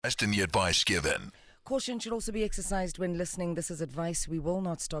In the advice given. Caution should also be exercised when listening. This is advice we will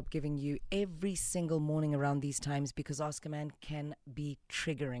not stop giving you every single morning around these times because Ask a Man can be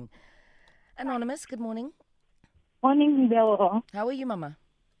triggering. Anonymous, good morning. Morning, Bella. How are you, Mama?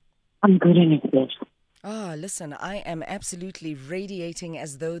 I'm good in it. Listen, I am absolutely radiating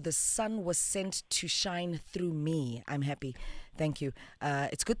as though the sun was sent to shine through me. I'm happy. Thank you.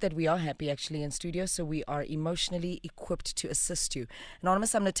 It's good that we are happy actually in studio, so we are emotionally equipped to assist you.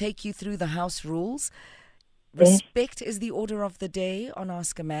 Anonymous, I'm going to take you through the house rules. Respect is the order of the day on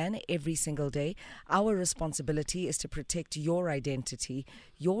Ask a Man every single day. Our responsibility is to protect your identity.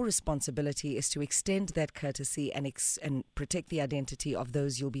 Your responsibility is to extend that courtesy and protect the identity of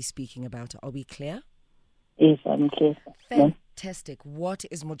those you'll be speaking about. Are we clear? Yes, I'm clear. Fantastic. What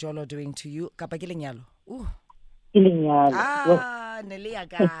is Mojolo doing to you? Kapagilinyalo. Ooh. Nelia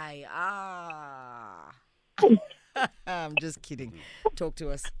guy. I'm just kidding. Talk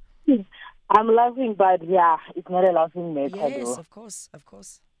to us. I'm laughing, but yeah, it's not a laughing matter. Yes, of course.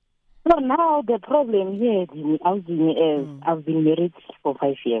 So now the problem here is I've been married for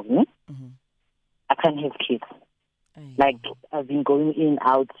 5 years. Mm-hmm. I can't have kids. Like, I've been going in,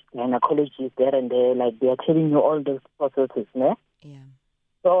 out, gynecologists there and there, like, they're telling you all those processes, ne? Yeah.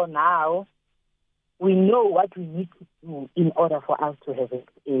 So now, we know what we need to do in order for us to have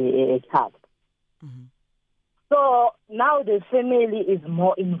a child. Mm-hmm. So now the family is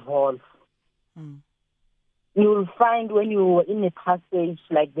more involved. Mm. You'll find when you're in a passage,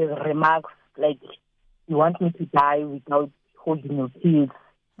 like, there's remarks, like, you want me to die without holding your kids.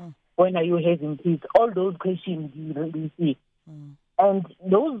 When are you having kids? All those questions you see. Mm. And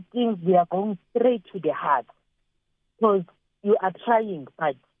those things, they are going straight to the heart. Because you are trying,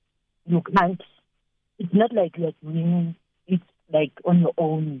 but you can't. It's not like you are doing it like on your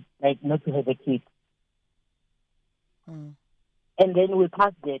own, like not to have a kid. Mm. And then we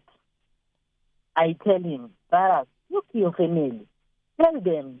pass that. I tell him, Barak, look to your family. Tell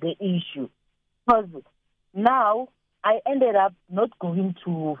them the issue. Because now I ended up not going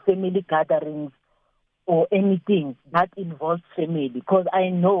to family gatherings or anything that involves family because I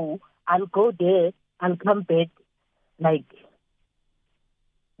know I'll go there, I'll come back like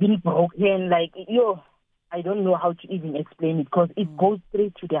being broken, like, I don't know how to even explain it because it goes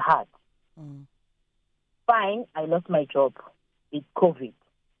straight to the heart. Mm. Fine, I lost my job with COVID.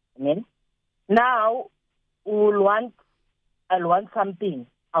 Amen. Now, I'll want something.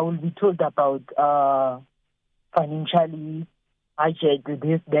 I will be told about financially, budget,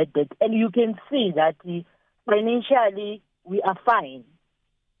 this, that. And you can see that financially we are fine.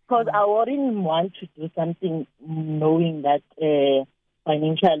 Because I wouldn't want to do something knowing that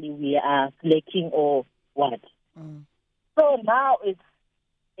financially we are lacking or what. Mm. So now it's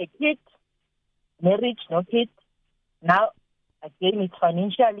a kid, marriage, no kid. Now, again, it's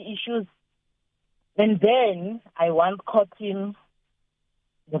financial issues. And then I once caught him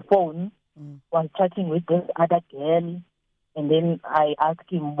the phone. Was chatting with this other girl, and then I asked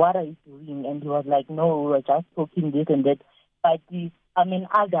him, what are you doing? And he was like, no, we're just talking this and that. But I'm an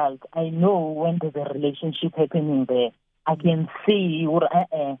adult. I know when there's a relationship happening there. I can see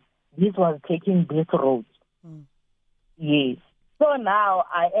this was taking this road. Yes. So now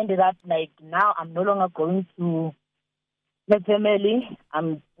I ended up now I'm no longer going to the family.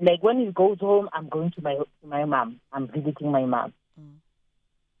 I'm like, when he goes home, I'm going to my mom. I'm visiting my mom.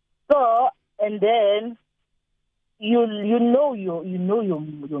 So, and then you know your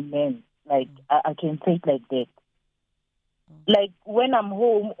man. Like, I can say it like that. Like, when I'm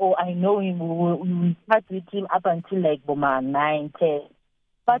home or I know him, we will start with him up until like 9, 10.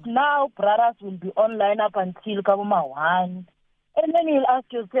 But now brothers will be online up until 1. And then you'll ask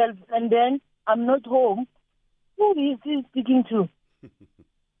yourself, and then I'm not home. Who is he speaking to?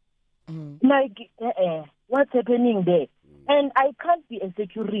 Like, what's happening there? And I can't be a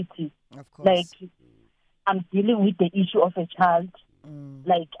security. Of course. Like, I'm dealing with the issue of a child.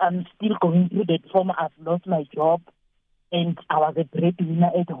 Like, I'm still going through that trauma. I've lost my job. And I was a breadwinner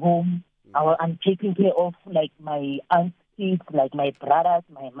at home. I'm taking care of, like, my aunt's kids, like my brothers,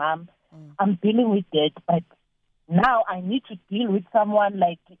 my mom. I'm dealing with that. But now I need to deal with someone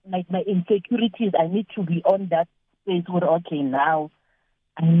like my insecurities. I need to be on that space where, okay, now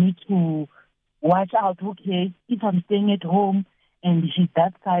I need to watch out, okay, if I'm staying at home and she's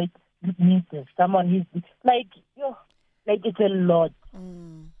that side, it means there's someone who's like it's a lot.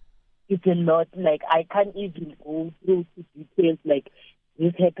 It's a lot. Like, I can't even go through to details like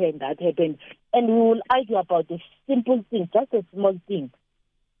this happened, that happened. And we will argue about the simple thing, just a small thing.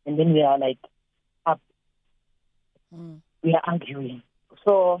 And then we are like up. We are arguing.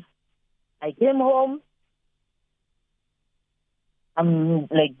 So I came home. I'm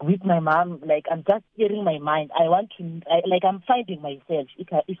like with my mom, like I'm just clearing my mind. I want to, like I'm finding myself,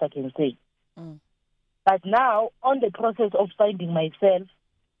 if I can say. Mm. But now, on the process of finding myself,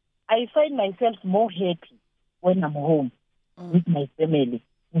 I find myself more happy when I'm home with my family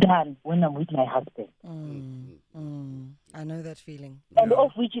than when I'm with my husband. I know that feeling. And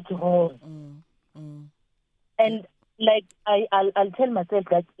of which it's wrong. And like I'll tell myself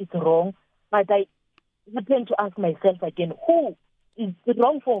that it's wrong, but I tend to ask myself again, who is it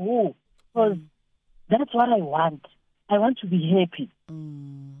wrong for who? Because that's what I want. I want to be happy.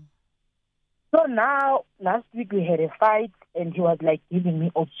 So now, last week we had a fight, and he was like giving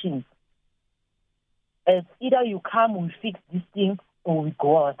me options. It's either you come, we fix this thing, or we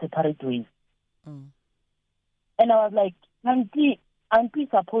go our separate ways. And I was like, Auntie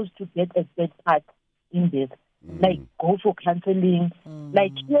supposed to get a third part in this. Like, go for counseling.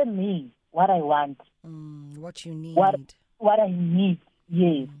 Like, hear me, what I want. What you need. What I need,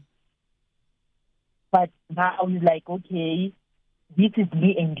 yes. But now he's like, okay, this is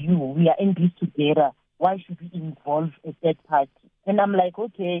me and you. We are in this together. Why should we involve a third party? And I'm like,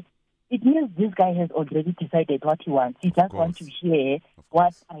 okay, it means this guy has already decided what he wants. He just wants to hear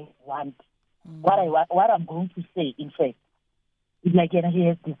what I want, what I'm going to say, in fact. It's like, and he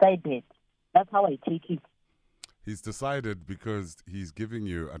has decided. That's how I take it. He's decided because he's giving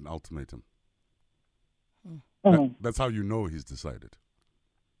you an ultimatum. That's how you know he's decided.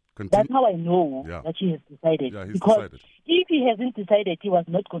 That's how I know that he has decided. Yeah, he's because decided. If he hasn't decided, he was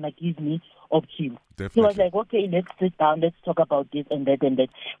not going to give me options. Definitely. He was like, okay, let's sit down, let's talk about this and that and that.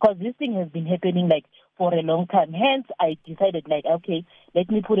 Because this thing has been happening like for a long time. Hence, I decided like, okay, let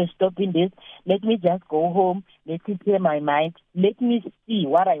me put a stop in this. Let me just go home. Let me clear my mind. Let me see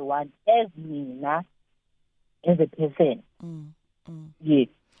what I want as me, as a person. Yes.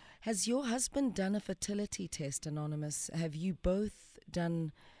 Has your husband done a fertility test, Anonymous? Have you both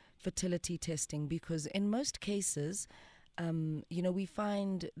done fertility testing? Because in most cases, we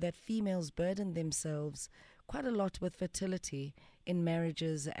find that females burden themselves quite a lot with fertility in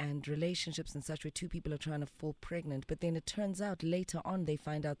marriages and relationships and such, where two people are trying to fall pregnant, but then it turns out later on they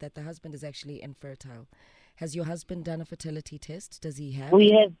find out that the husband is actually infertile. Has your husband done a fertility test? Does he have? We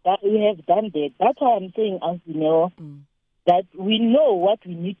have done that. That's why I'm saying, as you know, that we know what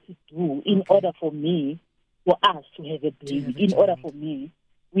we need to do in order for us to have a baby. In order for me,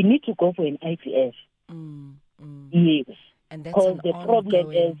 we need to go for an IVF. Yes. And that's because the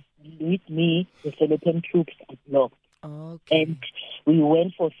problem is with me, the fallopian tubes are blocked. And we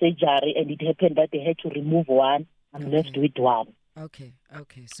went for surgery, and it happened that they had to remove one. I'm left with one. Okay.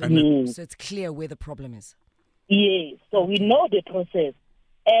 So, so it's clear where the problem is. Yes. So we know the process.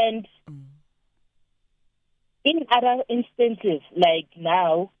 And in other instances, like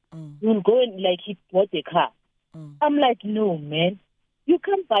now, you'll go and like he bought a car. I'm like, no, man, you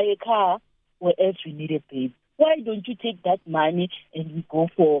can't buy a car where else we need a baby. Why don't you take that money and we go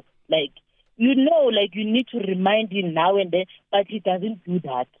for like, you need to remind him now and then, but he doesn't do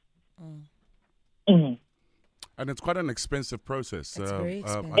that. And it's quite an expensive process. It's very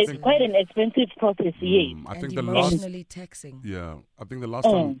expensive. It's quite an expensive process, yes. I think emotionally taxing. Yeah, I think the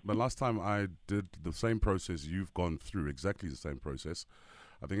last time I did the same process you've gone through, exactly the same process,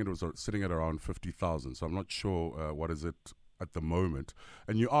 I think it was sitting at around 50,000. So I'm not sure what is it at the moment.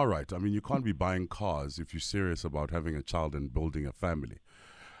 And you are right. I mean, you can't be buying cars if you're serious about having a child and building a family.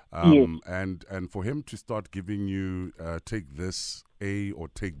 Yes. And for him to start giving you take this A or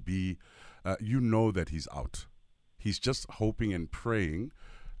take B, you know that he's out. He's just hoping and praying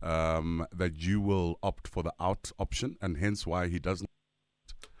that you will opt for the out option, and hence why he does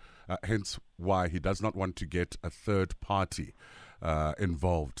not want to get a third party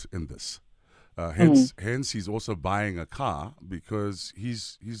involved in this. Hence, he's also buying a car because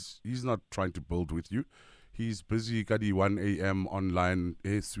he's not trying to build with you. He's busy. Kadi 1 a.m. online.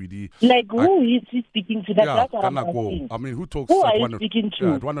 Hey, sweetie. Like who is he speaking to? That's what I'm asking. I mean, who talks who at are 1 you speaking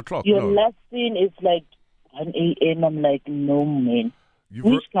to? At 1 o'clock. Your last thing is like 1 a.m. I'm like, no, man.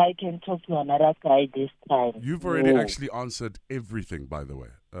 Which guy can talk to another guy this time? You've already actually answered everything, by the way.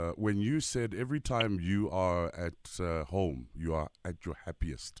 When you said every time you are at home, you are at your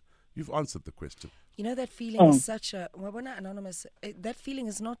happiest. You've answered the question. You know, that feeling is such a... Well, when I'm Anonymous, that feeling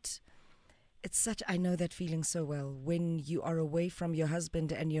is not... It's such... I know that feeling so well. When you are away from your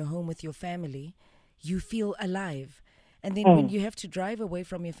husband and you're home with your family, you feel alive. And then when you have to drive away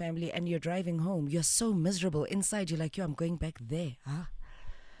from your family and you're driving home, you're so miserable. Inside, you're like, I'm going back there. Huh?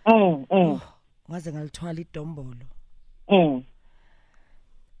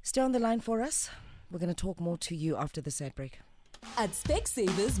 Stay on the line for us. We're going to talk more to you after this ad break. At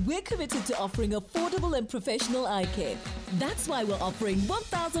Specsavers, we're committed to offering affordable and professional eye care. That's why we're offering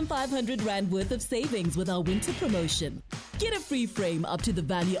 1,500 Rand worth of savings with our winter promotion. Get a free frame up to the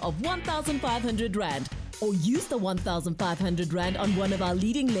value of 1,500 Rand, or use the 1,500 Rand on one of our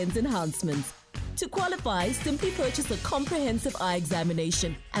leading lens enhancements. To qualify, simply purchase a comprehensive eye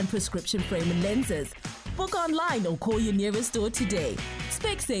examination and prescription frame and lenses. Book online or call your nearest store today.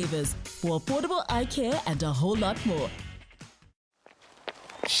 Specsavers, for affordable eye care and a whole lot more.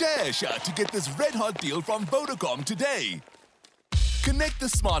 Share to get this red-hot deal from Vodacom today. Connect the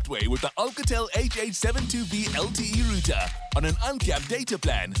smart way with the Alcatel HH72V LTE router on an uncapped data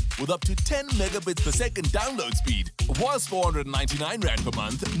plan with up to 10 megabits per second download speed. Was 499 Rand per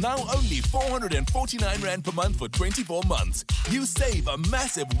month, now only 449 Rand per month for 24 months. You save a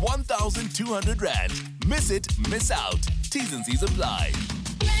massive 1,200 Rand. Miss it, miss out. T's and C's apply.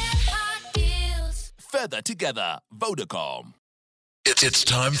 Further together, Vodacom. It's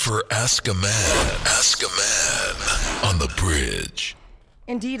time for Ask a Man. Ask a Man on the bridge.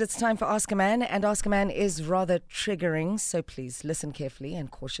 Indeed, it's time for Ask a Man, and Ask a Man is rather triggering, so please listen carefully and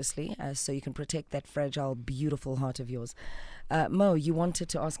cautiously so you can protect that fragile, beautiful heart of yours. Mo, you wanted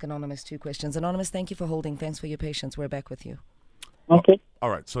to ask Anonymous 2 questions. Anonymous, thank you for holding. Thanks for your patience. We're back with you. Okay. All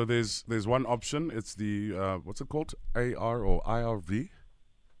right, so there's one option. It's the, what's it called? AR or IRV?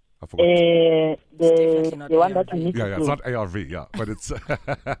 I forgot. The one that we need Yeah, to it's do. not ARV, yeah, but it's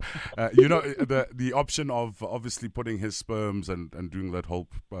you know, the option of obviously putting his sperms and doing that whole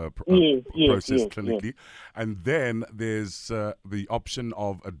process clinically, and then there's the option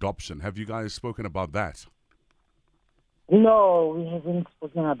of adoption. Have you guys spoken about that? No, we haven't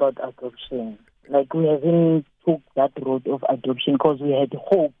spoken about adoption. Like, we haven't took that road of adoption because we had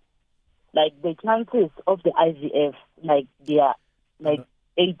hope. Like, the chances of the IVF, like, they are like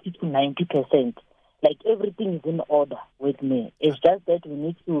 80 to 90%. Like, everything is in order with me. It's just that we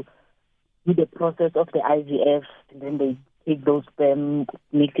need to do the process of the IVF, and then they take those sperm,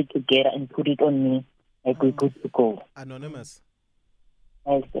 mix it together, and put it on me. Like, we're good to go. Anonymous.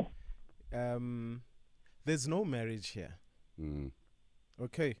 Okay. There's no marriage here.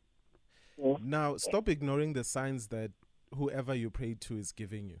 Okay. Yeah. Now, stop ignoring the signs that whoever you pray to is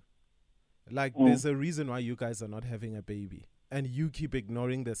giving you. Like, there's a reason why you guys are not having a baby, and you keep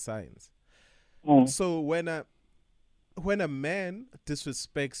ignoring the signs. So when a man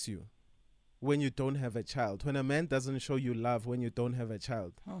disrespects you when you don't have a child, when a man doesn't show you love when you don't have a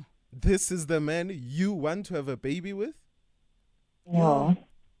child, this is the man you want to have a baby with? No.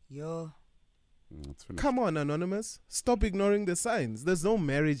 Yo. Come on, Anonymous. Stop ignoring the signs. There's no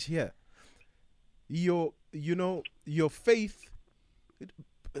marriage here. Your faith,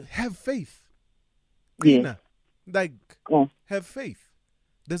 have faith. Yeah. Like, have faith.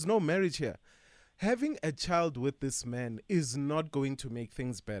 There's no marriage here. Having a child with this man is not going to make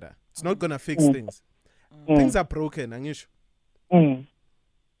things better. It's not going to fix things. Things are broken, Angisho.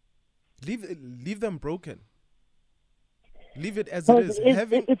 Leave them broken. Leave it as it is.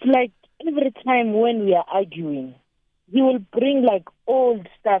 It's like every time when we are arguing, he will bring like old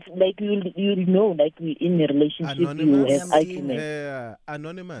stuff, like you'll know, like we in a relationship, Anonymous. you have arguments. Yeah,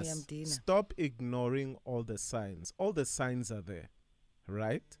 Anonymous. Stop ignoring all the signs. All the signs are there,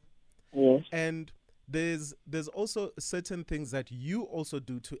 right? Yes. And there's also certain things that you also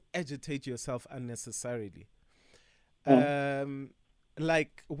do to agitate yourself unnecessarily.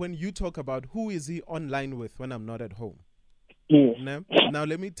 Like when you talk about who is he online with when I'm not at home. Yes. Now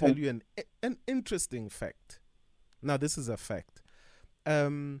let me tell you an interesting fact. Now this is a fact.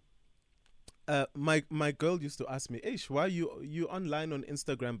 My girl used to ask me, Ish, why you online on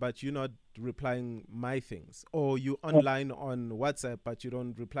Instagram but you're not replying my things, or you online on WhatsApp but you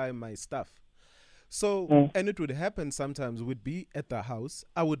don't reply my stuff. So and it would happen sometimes. We'd be at the house,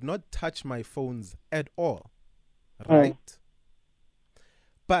 I would not touch my phones at all, right?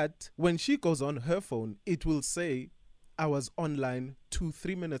 But when she goes on her phone, it will say I was online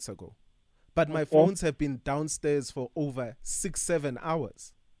 2-3 minutes ago, but my phones have been downstairs for over 6-7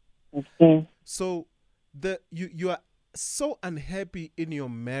 hours. So you are so unhappy in your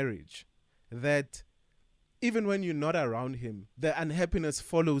marriage that even when you're not around him, the unhappiness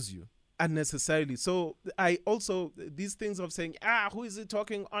follows you unnecessarily. So I also, these things of saying, who is he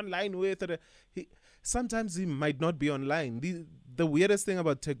talking online with? Sometimes he might not be online. The weirdest thing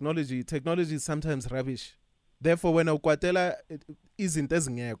about technology is sometimes rubbish. Therefore, when ukwatela isn't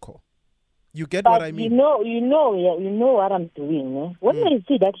ezingekho. You get what I mean? You know what I'm doing. Eh? When I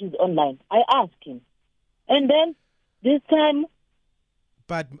see that he's online, I ask him. And then this time...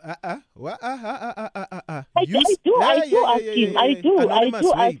 But, I do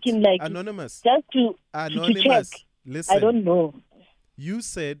ask him, like, Anonymous, just to check. listen. I don't know. You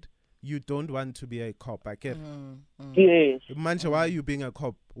said you don't want to be a cop. I get. Yes. Mancha, why are you being a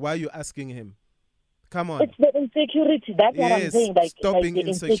cop? Why are you asking him? Come on. It's the insecurity. That's what I'm Yes, saying. Like, stop like being the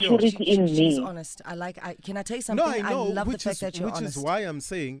insecure. insecurity in She's me. honest. Can I tell you something? No, I know. love the which fact is that you're which honest. is why I'm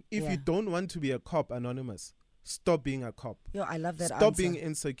saying if Yeah. you don't want to be a cop, Anonymous, stop being a cop. Yo, I love that Stop answer. being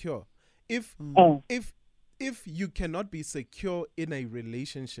insecure. If you cannot be secure in a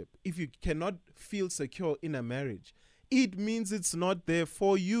relationship, if you cannot feel secure in a marriage, it means it's not there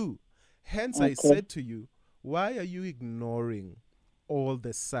for you. Hence, I said to you, why are you ignoring all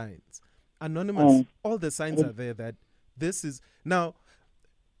the signs? Anonymous, all the signs are there that this is... Now,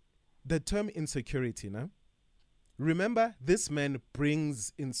 the term insecurity, now, remember, this man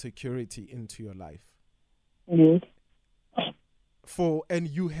brings insecurity into your life. Yes. And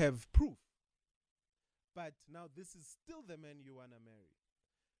you have proof. But now this is still the man you want to marry.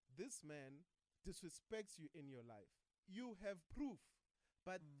 This man disrespects you in your life. You have proof.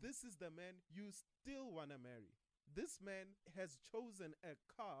 But this is the man you still want to marry. This man has chosen a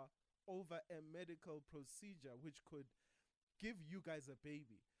car over a medical procedure which could give you guys a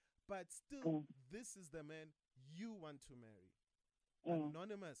baby. But still, this is the man you want to marry.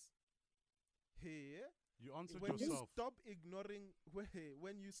 Anonymous. Here, You answered when yourself. you stop ignoring, when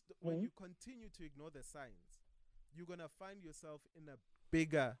you continue to ignore the signs, you're gonna find yourself in a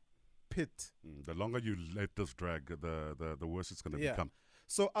bigger pit. The longer you let this drag, the worse it's going to become.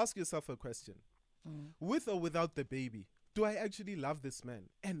 So ask yourself a question: with or without the baby, do I actually love this man?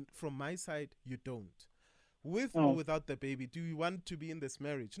 And from my side, you don't. With or without the baby, do you want to be in this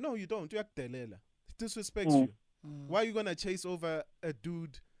marriage? No, you don't. It disrespects you. Why are you gonna chase over a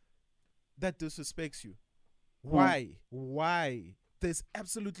dude that disrespects you? Why? There's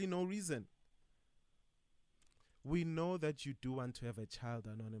absolutely no reason. We know that you do want to have a child,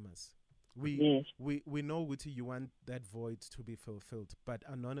 Anonymous. We know, Witty, you want that void to be fulfilled. But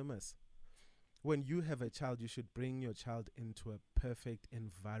Anonymous, when you have a child, you should bring your child into a perfect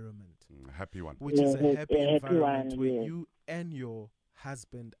environment. A happy one. Which is a happy environment one, where you and your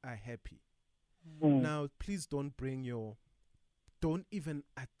husband are happy. Now, please don't even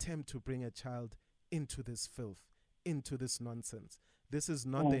attempt to bring a child into this filth, into this nonsense. This is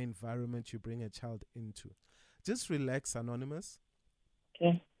not the environment you bring a child into. Just relax, Anonymous,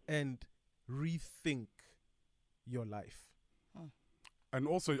 and rethink your life. And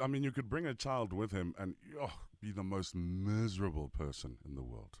also, I mean, you could bring a child with him and be the most miserable person in the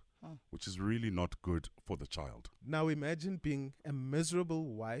world, which is really not good for the child. Now imagine being a miserable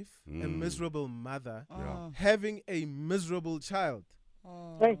wife, a miserable mother, having a miserable child.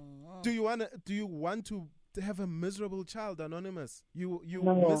 Do you want to have a miserable child, Anonymous?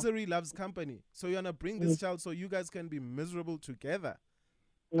 Misery loves company. So you want to bring this child so you guys can be miserable together,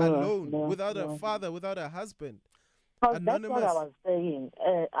 alone, without a father, without a husband. That's what I was saying.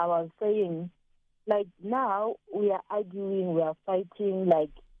 I was saying, like, now we are arguing, we are fighting.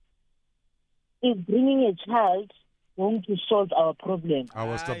 Like, is bringing a child going to solve our problem? I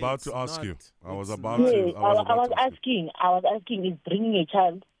was about to ask you. I was asking, is bringing a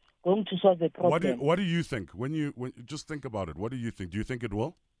child going to solve the problem? What do you think? When you just think about it, what do you think? Do you think it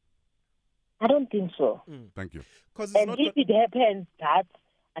will? I don't think so. Thank you. And if it happens that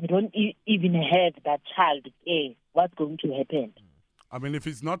I don't even have that child, what's going to happen? I mean, if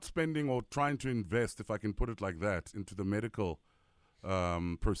he's not spending or trying to invest, if I can put it like that, into the medical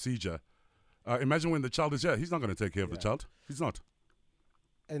procedure, imagine when the child is here, he's not going to take care of the child. He's not.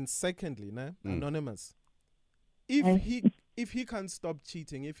 And secondly, Anonymous, if he can't stop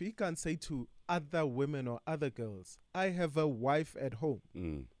cheating, if he can't say to other women or other girls, I have a wife at home.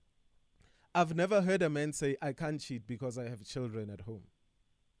 I've never heard a man say, I can't cheat because I have children at home.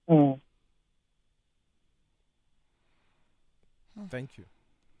 Thank you.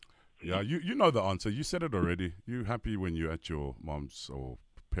 Yeah, you know the answer. You said it already. You happy when you're at your mom's or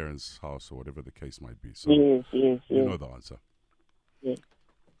parents' house or whatever the case might be. So yes. You know the answer. Yes.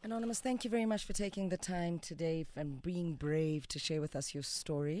 Anonymous, thank you very much for taking the time today and being brave to share with us your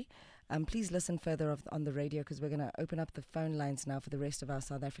story. Please listen further on the radio because we're going to open up the phone lines now for the rest of our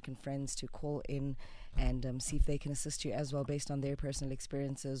South African friends to call in and see if they can assist you as well based on their personal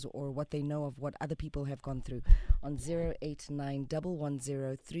experiences or what they know of what other people have gone through on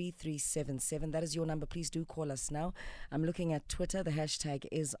 089-110-3377. That is your number. Please do call us now. I'm looking at Twitter. The hashtag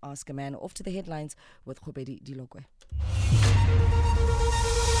is Ask a Man. Off to the headlines with Khobedi Dilokwe.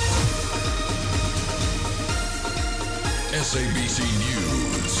 SABC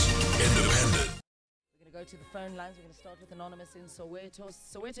News, Independent. We're going to go to the phone lines. We're going to start with Anonymous in Soweto.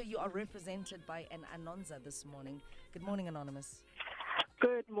 Soweto, you are represented by an Anonza this morning. Good morning, Anonymous.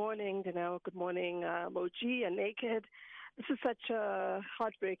 Good morning, Danelle. Good morning, Moji and Naked. This is such a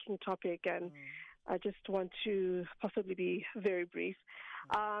heartbreaking topic, and I just want to possibly be very brief.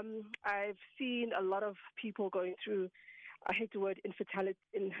 I've seen a lot of people going through, I hate the word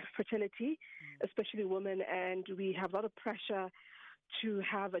infertility, especially women, and we have a lot of pressure to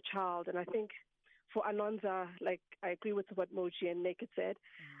have a child. And I think for Anonza, like I agree with what Moji and Naked said,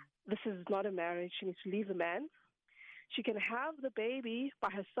 this is not a marriage. She needs to leave the man. She can have the baby by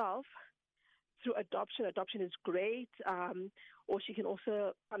herself through adoption. Adoption is great. Or she can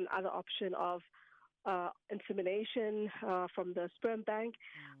also, another option of insemination from the sperm bank,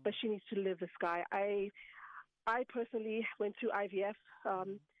 but she needs to live this guy. I personally went through IVF,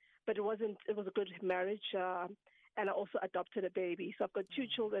 but it was a good marriage, and I also adopted a baby. So I've got 2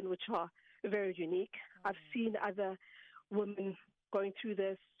 children, which are very unique. I've seen other women going through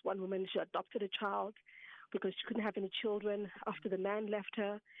this. One woman, she adopted a child because she couldn't have any children after the man left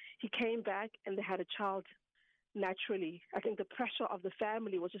her. He came back and they had a child naturally. I think the pressure of the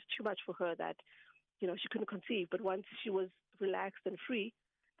family was just too much for her that, she couldn't conceive. But once she was relaxed and free,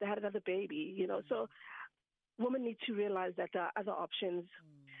 they had another baby, So women need to realize that there are other options.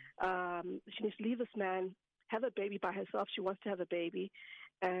 She needs to leave this man, have a baby by herself. She wants to have a baby,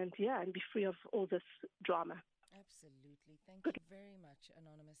 and be free of all this drama. Absolutely. Thank you very much,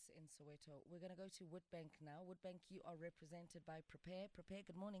 Anonymous in Soweto. We're going to go to Woodbank now. Woodbank, you are represented by Prepare. Prepare,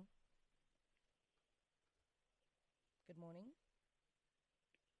 good morning. Good morning.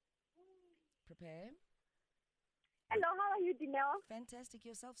 Prepare. Hello, how are you, Dinelle? Fantastic.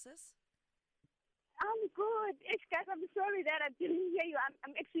 Yourself, sis? I'm good. Guys, I'm sorry that I didn't hear you.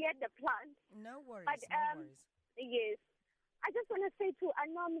 I'm actually at the plant. No worries, but, no worries. Yes. I just want to say to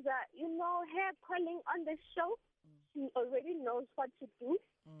Anonza, her calling on the show, she already knows what to do.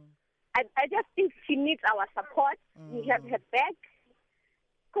 I just think she needs our support. We have her back.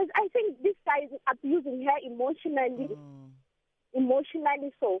 Because I think this guy is abusing her emotionally.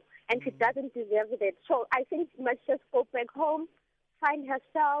 And she doesn't deserve it. So I think she must just go back home, find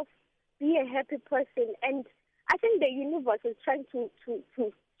herself, be a happy person. And I think the universe is trying to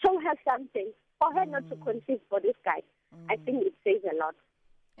show her something for her not to conceive for this guy. I think it says a lot.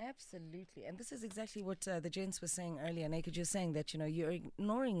 Absolutely. And this is exactly what the gents were saying earlier. Naked, you're saying that, you're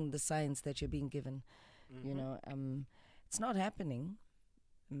ignoring the signs that you're being given. It's not happening.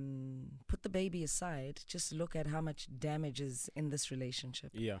 Put the baby aside. Just look at how much damage is in this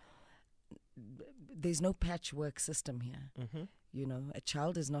relationship. Yeah. There's no patchwork system here. A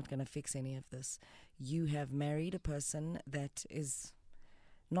child is not going to fix any of this. You have married a person that is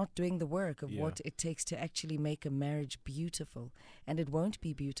not doing the work of what it takes to actually make a marriage beautiful. And it won't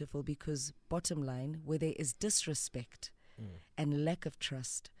be beautiful because, bottom line, where there is disrespect and lack of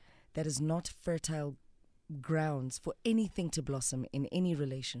trust, that is not fertile grounds for anything to blossom in any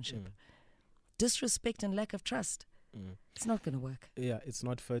relationship. Disrespect and lack of trust. It's not going to work. Yeah, it's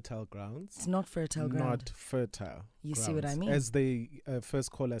not fertile grounds. It's not fertile ground. Not fertile. You grounds. See what I mean? As the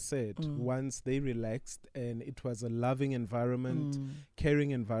first caller said, once they relaxed and it was a loving environment,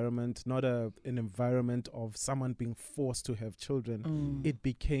 caring environment, not an environment of someone being forced to have children, it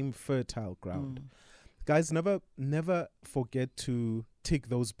became fertile ground. Guys, never forget to tick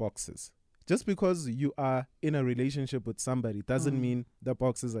those boxes. Just because you are in a relationship with somebody doesn't mean the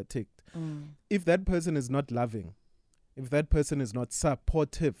boxes are ticked. If that person is not loving, if that person is not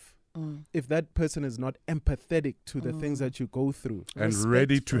supportive, if that person is not empathetic to the things that you go through and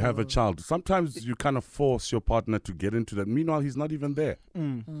ready to have a child, sometimes you kind of force your partner to get into that. Meanwhile, he's not even there.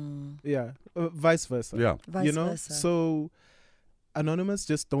 Yeah, vice versa. Yeah, vice versa. So Anonymous,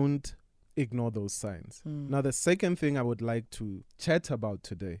 just don't ignore those signs. Now, the second thing I would like to chat about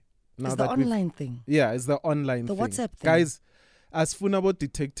today. It's the online thing. Yeah, it's the online thing. The WhatsApp thing. Guys, as funabo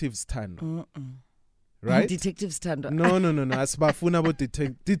detectives stand. Right? Detectives stand. No. As funabo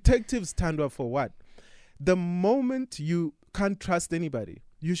detectives stand for what? The moment you can't trust anybody,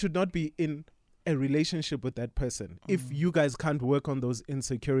 you should not be in a relationship with that person if you guys can't work on those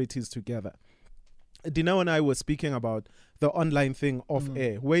insecurities together. Dina and I were speaking about the online thing off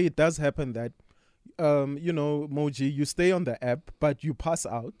air, where it does happen that Moji, you stay on the app, but you pass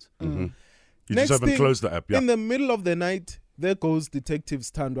out. You just haven't closed the app. Yeah. In the middle of the night, there goes Detective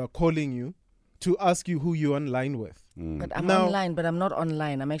Standwa calling you to ask you who you're online with. But I'm online, but I'm not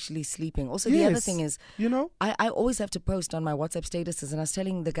online. I'm actually sleeping. Also, the other thing is, I always have to post on my WhatsApp statuses, and I was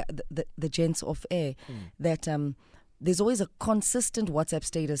telling the gents off air that there's always a consistent WhatsApp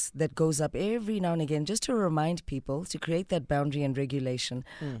status that goes up every now and again just to remind people to create that boundary and regulation.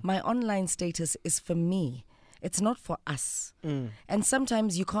 My online status is for me. It's not for us. And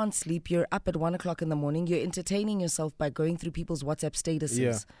sometimes you can't sleep. You're up at 1 o'clock in the morning. You're entertaining yourself by going through people's WhatsApp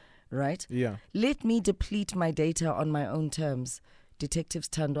statuses. Right? Yeah. Let me deplete my data on my own terms. Detectives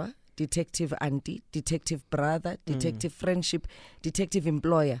Tandwa, detective auntie, detective brother, detective friendship, detective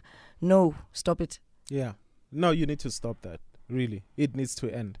employer. No, stop it. Yeah. No, you need to stop that. Really. It needs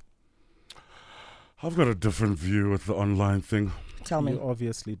to end. I've got a different view with the online thing. Tell me. You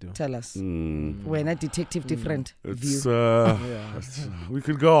obviously do. Tell us. We're not detective different It's, view. we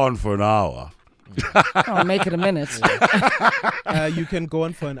could go on for an hour. Oh, make it a minute. You can go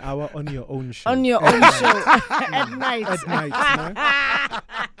on for an hour on your own show. On your own show at night. At night.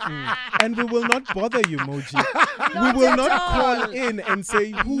 And we will not bother you, Moji. We will not call in and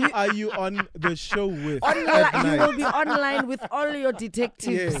say, who are you on the show with? At You night. will be online with all your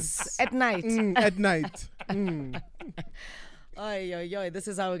detectives at night. At night. This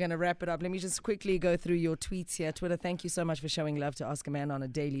is how we're going to wrap it up. Let me just quickly go through your tweets here. Twitter, thank you so much for showing love to Ask a Man on a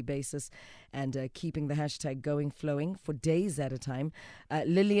daily basis and keeping the hashtag going, flowing for days at a time.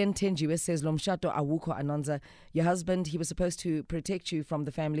 Lillian Tenjiwe says, Lomshato awuko Anonza. Your husband, he was supposed to protect you from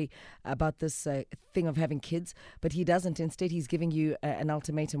the family about this thing of having kids, but he doesn't. Instead, he's giving you an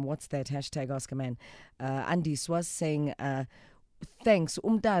ultimatum. What's that? Hashtag Ask a Man. Andy Swas saying, thanks.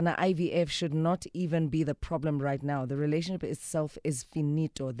 Umdana IVF should not even be the problem right now. The relationship itself is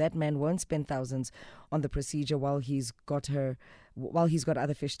finito. That man won't spend thousands on the procedure while he's got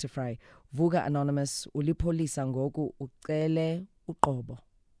other fish to fry. Vuga Anonymous, ulipolisa ngoku ucele uqobo.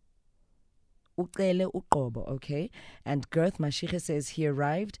 Ucele uqobo, okay? And Girth Mashike says he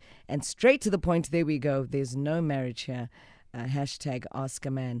arrived and straight to the point. There we go. There's no marriage here. Hashtag Ask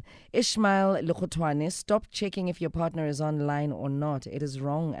a Man. Ishmael Lukhotwane, stop checking if your partner is online or not. It is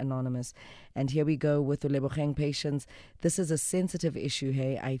wrong, Anonymous. And here we go with Ulebocheng Patience. This is a sensitive issue,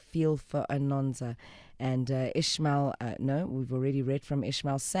 hey. I feel for Anonza. And Ishmael, no, we've already read from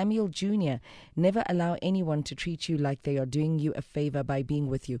Ishmael. Samuel Jr., never allow anyone to treat you like they are doing you a favor by being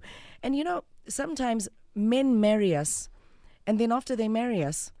with you. And you know, sometimes men marry us, and then after they marry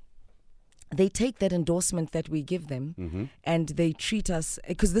us, they take that endorsement that we give them and they treat us,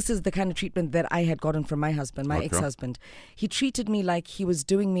 because this is the kind of treatment that I had gotten from my husband, my ex-husband. He treated me like he was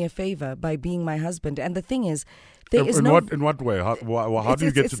doing me a favor by being my husband. And the thing is, there is in no... what way? How do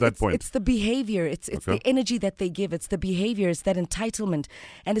you get to that point? It's the behavior. It's the energy that they give. It's the behavior. It's that entitlement.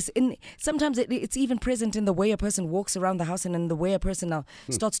 And sometimes it's even present in the way a person walks around the house and in the way a person now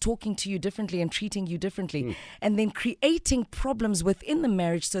starts talking to you differently and treating you differently. And then creating problems within the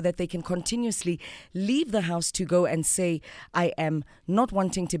marriage so that they can continuously leave the house to go and say, I am not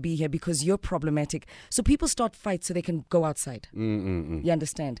wanting to be here because you're problematic. So people start fights so they can go outside. You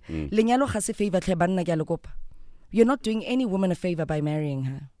understand? You're not doing any woman a favor by marrying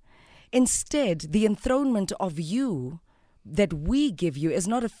her. Instead, the enthronement of you that we give you is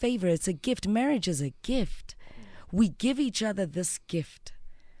not a favor, it's a gift. Marriage is a gift. We give each other this gift.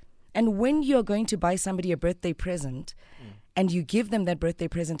 And when you're going to buy somebody a birthday present and you give them that birthday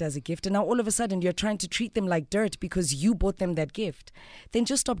present as a gift, and now all of a sudden you're trying to treat them like dirt because you bought them that gift, then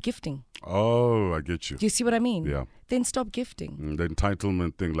just stop gifting. Oh, I get you. Do you see what I mean? Yeah. Then stop gifting. The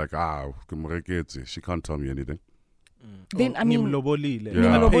entitlement thing, like, she can't tell me anything. Then I mean, No. Wait.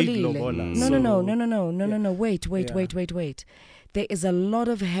 There is a lot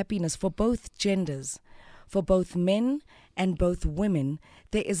of happiness for both genders, for both men and both women.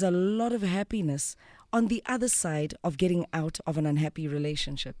 There is a lot of happiness on the other side of getting out of an unhappy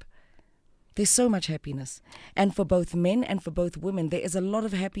relationship. There's so much happiness. And for both men and for both women, there is a lot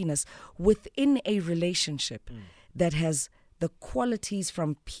of happiness within a relationship that has the qualities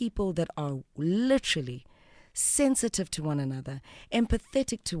from people that are literally sensitive to one another,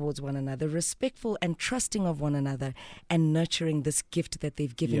 empathetic towards one another, respectful and trusting of one another, and nurturing this gift that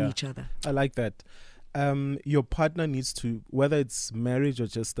they've given each other. I like that. Your partner needs to, whether it's marriage or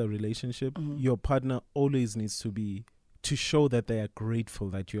just a relationship, your partner always needs to show that they are grateful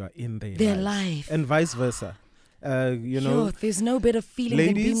that you are in their life. And vice versa. There's no better feeling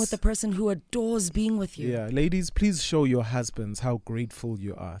than being with the person who adores being with you. Yeah, ladies, please show your husbands how grateful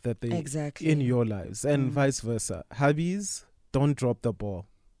you are that they're in your lives, and vice versa. Hubbies, don't drop the ball.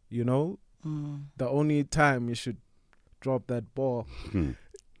 You know, the only time you should drop that ball.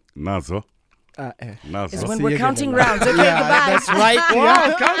 Nazo. Is when we're counting rounds. Okay, goodbye. That's right.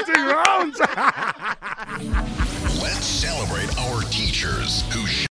 Wow, counting rounds. Let's celebrate our teachers who